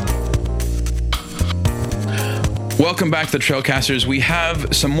 Welcome back to the Trailcasters. We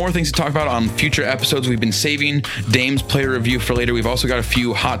have some more things to talk about on future episodes. We've been saving Dame's player review for later. We've also got a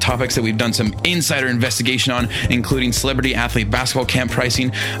few hot topics that we've done some insider investigation on, including celebrity athlete basketball camp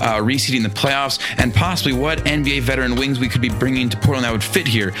pricing, reseeding the playoffs, and possibly what NBA veteran wings we could be bringing to Portland that would fit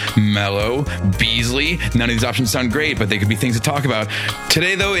here. Melo, Beasley. None of these options sound great, but they could be things to talk about.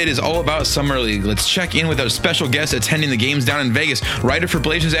 Today, though, it is all about Summer League. Let's check in with our special guest attending the games down in Vegas, writer for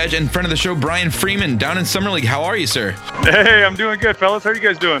Blazers Edge and friend of the show, Brian Freeman, down in Summer League. How are you, sir? Hey, I'm doing good, fellas. How are you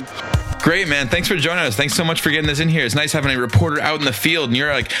guys doing? Great, man. Thanks for joining us. Thanks so much for getting this in here. It's nice having a reporter out in the field, and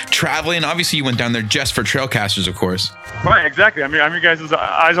you're traveling. Obviously, you went down there just for Trailcasters, of course. Right, exactly. I'm your guys'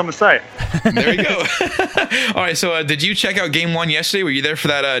 eyes on the site. There you go. All right, so did you check out Game 1 yesterday? Were you there for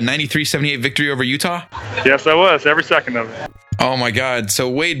that 93-78 victory over Utah? Yes, I was. Every second of it. Oh, my God. So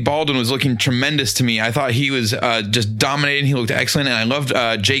Wade Baldwin was looking tremendous to me. I thought he was just dominating. He looked excellent. And I loved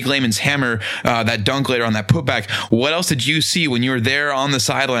Jake Layman's hammer, that dunk later on that putback. What else did you see when you were there on the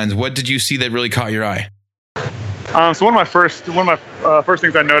sidelines? What did you see that really caught your eye? So one of my first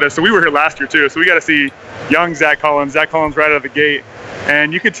things I noticed, so we were here last year too, so we got to see young Zach Collins right out of the gate.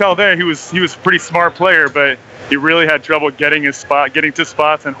 And you could tell there he was a pretty smart player, but he really had trouble getting to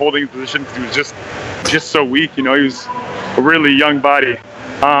spots and holding his position because he was just so weak. He was a really young body.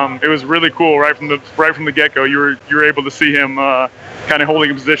 It was really cool right from the get-go. You were able to see him kind of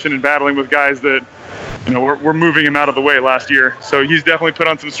holding a position and battling with guys that we're moving him out of the way last year. So he's definitely put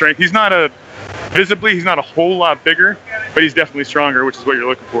on some strength. He's not a whole lot bigger, but he's definitely stronger, which is what you're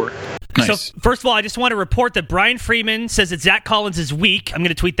looking for. Nice. So, first of all, I just want to report that Brian Freeman says that Zach Collins is weak. I'm going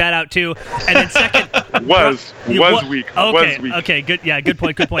to tweet that out, too. And then second... was weak. Okay, good. Yeah, good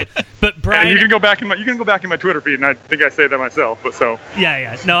point. But Brian... And you can go back in my Twitter feed, and I think I say that myself, but so...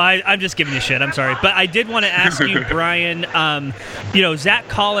 Yeah. No, I'm just giving you shit. I'm sorry. But I did want to ask you, Brian, Zach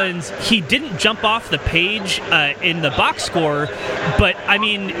Collins, he didn't jump off the page in the box score, but, I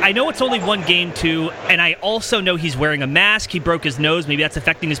mean, I know it's only one game, too, and I also know he's wearing a mask. He broke his nose. Maybe that's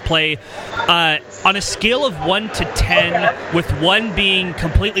affecting his play. On a scale of 1 to 10, with 1 being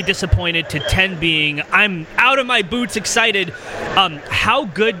completely disappointed to 10 being I'm out of my boots excited, How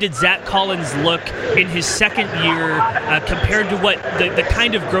good did Zach Collins look in his second year compared to what the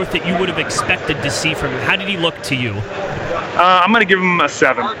kind of growth that you would have expected to see from him? How did he look to you? I'm going to give him a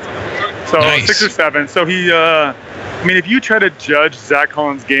 7. So Nice. 6 or 7. So he, if you try to judge Zach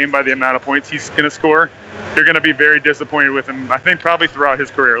Collins' game by the amount of points he's going to score, you're going to be very disappointed with him, I think, probably throughout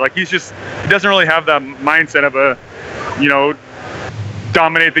his career. Like, he doesn't really have that mindset of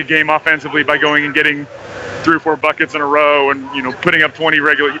dominate the game offensively by going and getting 3 or 4 buckets in a row and, putting up 20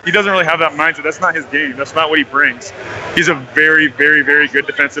 regular. He doesn't really have that mindset. That's not his game. That's not what he brings. He's a very, very, very good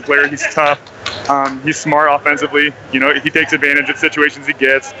defensive player. He's tough. He's smart offensively. He takes advantage of situations he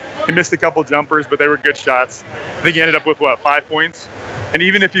gets. He missed a couple jumpers, but they were good shots. I think he ended up with, 5 points? And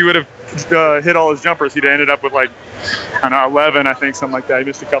even if he would have hit all his jumpers, he'd have ended up with 11, I think, something like that. He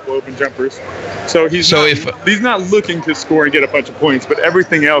missed a couple open jumpers. So he's not looking to score and get a bunch of points, but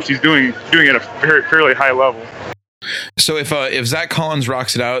everything else he's doing at a fairly high level. So if Zach Collins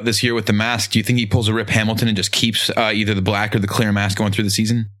rocks it out this year with the mask, do you think he pulls a Rip Hamilton and just keeps either the black or the clear mask going through the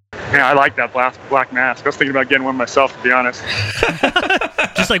season? Yeah, I like that black mask. I was thinking about getting one myself, to be honest.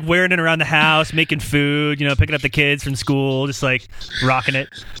 Just wearing it around the house, making food, picking up the kids from school, just rocking it.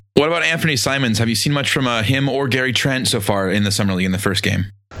 What about Anthony Simons? Have you seen much from him or Gary Trent so far in the Summer League in the first game?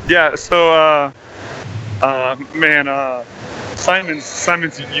 Yeah, so,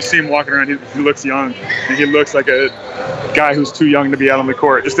 Simons, you see him walking around, he looks young. And he looks like a guy who's too young to be out on the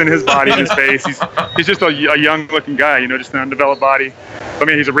court. Just in his body and his face. He's just a young-looking guy, just an undeveloped body.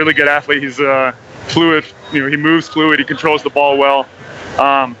 He's a really good athlete. He's fluid. He moves fluid. He controls the ball well.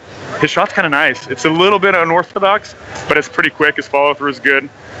 His shot's kind of nice. It's a little bit unorthodox, but it's pretty quick. His follow-through is good.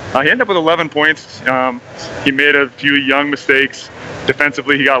 He ended up with 11 points. He made a few young mistakes.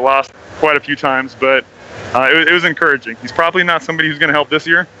 Defensively, he got lost quite a few times, but it was encouraging. He's probably not somebody who's going to help this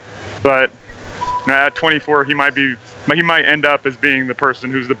year, but at 24, he might end up as being the person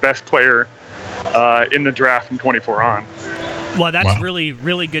who's the best player in the draft from 24 on. Well, that's really,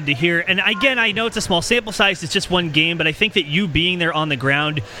 really good to hear. And again, I know it's a small sample size, it's just one game, but I think that you being there on the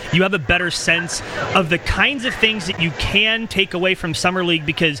ground, you have a better sense of the kinds of things that you can take away from Summer League,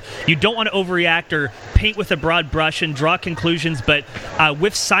 because you don't want to overreact or paint with a broad brush and draw conclusions. But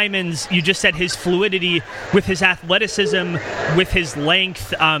with Simons, you just said his fluidity, with his athleticism, with his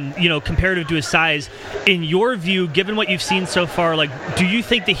length, comparative to his size. In your view, given what you've seen so far, do you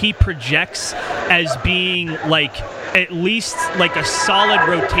think that he projects as being at least a solid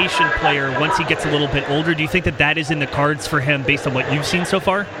rotation player once he gets a little bit older? Do you think that is in the cards for him based on what you've seen so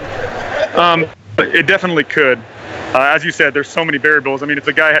far? It definitely could. As you said, there's so many variables. It's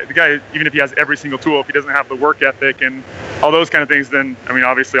the guy, even if he has every single tool, if he doesn't have the work ethic and all those kind of things, then,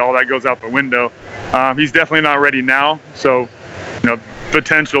 obviously all that goes out the window. He's definitely not ready now. So,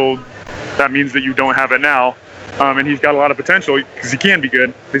 potential, that means that you don't have it now. And he's got a lot of potential because he can be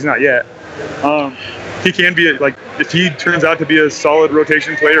good. He's not yet. He can be if he turns out to be a solid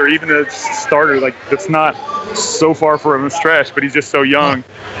rotation player or even a starter, that's not so far from a stretch, but he's just so young.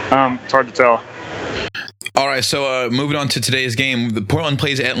 It's hard to tell. All right, so moving on to today's game, the Portland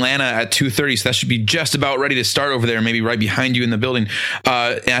plays Atlanta at 2:30, so that should be just about ready to start over there, maybe right behind you in the building.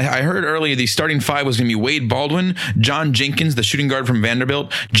 I heard earlier the starting 5 was going to be Wade Baldwin, John Jenkins, the shooting guard from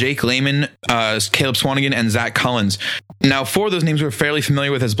Vanderbilt, Jake Layman, Caleb Swanigan, and Zach Collins. Now, 4 of those names we're fairly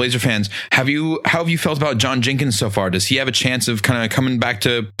familiar with as Blazer fans. How have you felt about John Jenkins so far? Does he have a chance of kind of coming back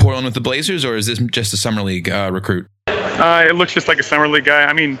to Portland with the Blazers, or is this just a Summer League recruit? It looks just like a Summer League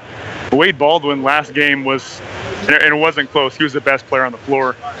guy. Wade Baldwin last game was, and it wasn't close, he was the best player on the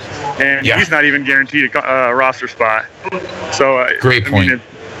floor. And he's not even guaranteed a roster spot. So Great point.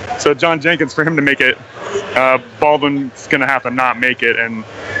 So John Jenkins, for him to make it, Baldwin's going to have to not make it. And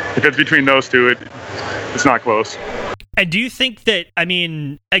if it's between those two, it's not close. And do you think that,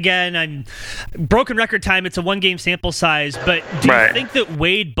 again, I'm broken record time, it's a 1-game sample size, but do you think that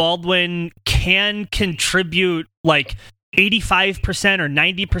Wade Baldwin can contribute 85% or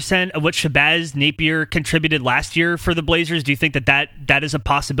 90% of what Shabazz Napier contributed last year for the Blazers? Do you think that is a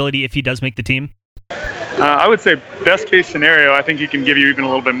possibility if he does make the team? I would say best case scenario, I think he can give you even a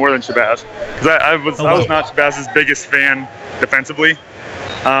little bit more than Shabazz. Because I was not Shabazz's biggest fan defensively.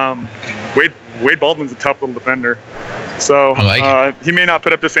 Wade Baldwin's a tough little defender. So he may not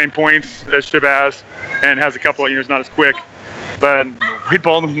put up the same points as Shabazz and has a couple of years not as quick. But Wade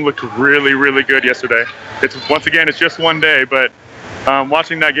Baldwin looked really, really good yesterday. It's just one day, but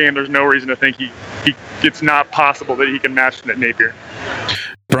watching that game, there's no reason to think it's not possible that he can match Napier.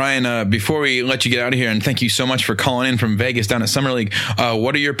 Brian, before we let you get out of here, and thank you so much for calling in from Vegas down at Summer League,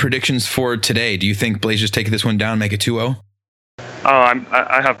 what are your predictions for today? Do you think Blazers take this one down, make it 2-0?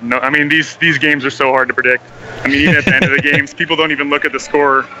 I have no. These games are so hard to predict. I mean, even at the end of the games, people don't even look at the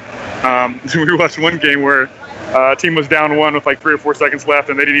score. We watched one game where a team was down 1 with like 3 or 4 seconds left,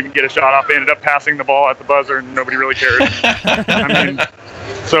 and they didn't even get a shot off. They ended up passing the ball at the buzzer, and nobody really cared. I mean,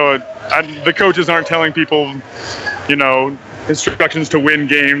 so the coaches aren't telling people, instructions to win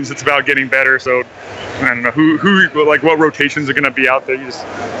games. It's about getting better. So I don't know who like what rotations are going to be out there. You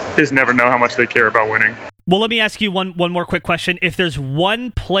just never know how much they care about winning. Well, let me ask you one more quick question. If there's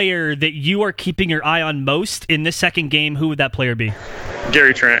one player that you are keeping your eye on most in this second game, who would that player be?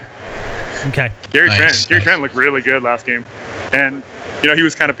 Gary Trent. Okay. Gary Trent looked really good last game. And, he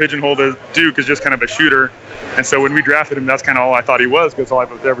was kind of pigeonholed as Duke as just kind of a shooter. And so when we drafted him, that's kind of all I thought he was, because all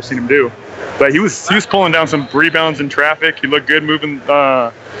I've ever seen him do. But he was pulling down some rebounds in traffic. He looked good moving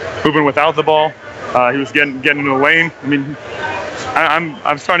without the ball. He was getting into the lane. I mean,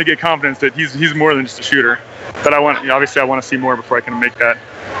 I'm starting to get confidence that he's more than just a shooter. But I want to see more before I can make that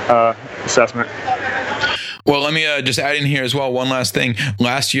assessment. Well, let me just add in here as well one last thing.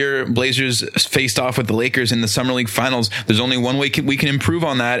 Last year, Blazers faced off with the Lakers in the Summer League Finals. There's only one way we can improve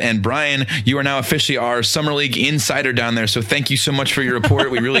on that. And Brian, you are now officially our Summer League insider down there. So thank you so much for your report.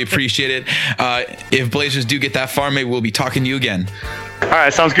 We really appreciate it. If Blazers do get that far, maybe we'll be talking to you again. All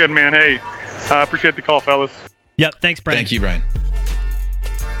right, sounds good, man. Hey, appreciate the call, fellas. Yep, thanks, Brian. Thank you, Brian.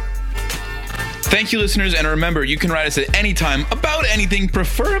 Thank you, listeners, and remember, you can write us at any time about anything,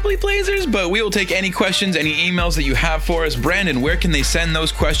 preferably Blazers, but we will take any questions, any emails that you have for us. Brandon, where can they send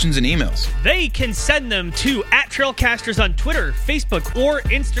those questions and emails? They can send them to @Trailcasters on Twitter, Facebook, or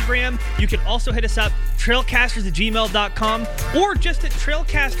Instagram. You can also hit us up, trailcasters@gmail.com, or just at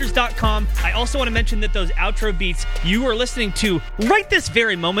trailcasters.com. I also want to mention that those outro beats you are listening to right this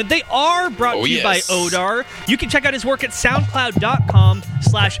very moment, they are brought to you by Odar. You can check out his work at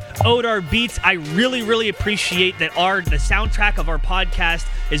soundcloud.com/OdarBeats. I really, really appreciate that the soundtrack of our podcast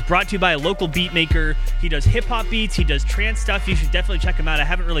is brought to you by a local beat maker. He does hip-hop beats. He does trance stuff. You should definitely check him out. I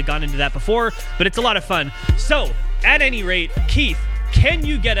haven't really gone into that before, but it's a lot of fun. So, at any rate, Keith, can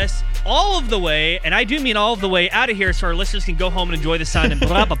you get us all of the way, and I do mean all of the way, out of here so our listeners can go home and enjoy the sun and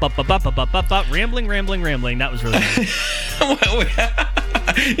rambling. That was really good.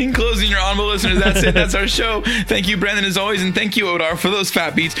 In closing, your honorable listeners, that's it. That's our show. Thank you, Brandon, as always, and thank you, Odar, for those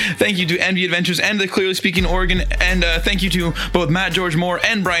fat beats. Thank you to Envy Adventures and the Clearly Speaking Oregon, and thank you to both Matt George Moore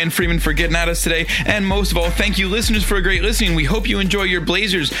and Brian Freeman for getting at us today. And most of all, thank you, listeners, for a great listening. We hope you enjoy your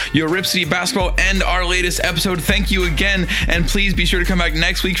Blazers, your Rip City basketball, and our latest episode. Thank you again, and please be sure to come back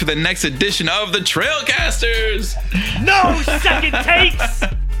next week for the next edition of the Trailcasters. No second takes!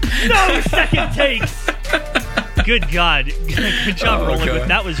 No second takes! Good God. Good job rolling with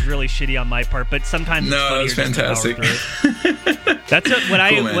that. Was really shitty on my part, but sometimes it's funny. No, it was fantastic. That's when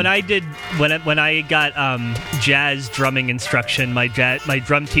I Cool, got jazz drumming instruction, my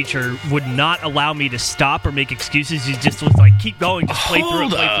drum teacher would not allow me to stop or make excuses. He just was like, keep going, just play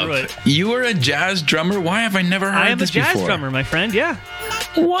through it. You were a jazz drummer? Why have I never heard this before? I am a jazz drummer, my friend, yeah.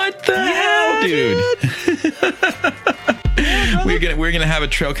 What the hell, dude? We're gonna have a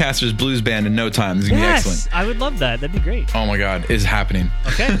Trailcasters blues band in no time. This is gonna be excellent. I would love that. That'd be great. Oh my God, it's happening.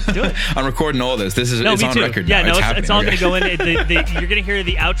 Okay, do it. I'm recording all this. It's on record. Yeah, now. It's all gonna go in. You're gonna hear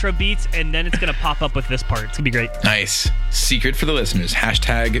the outro beats, and then it's gonna pop up with this part. It's gonna be great. Nice. Secret for the listeners.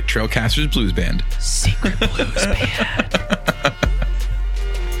 #Trailcasters Blues Band. Secret Blues Band.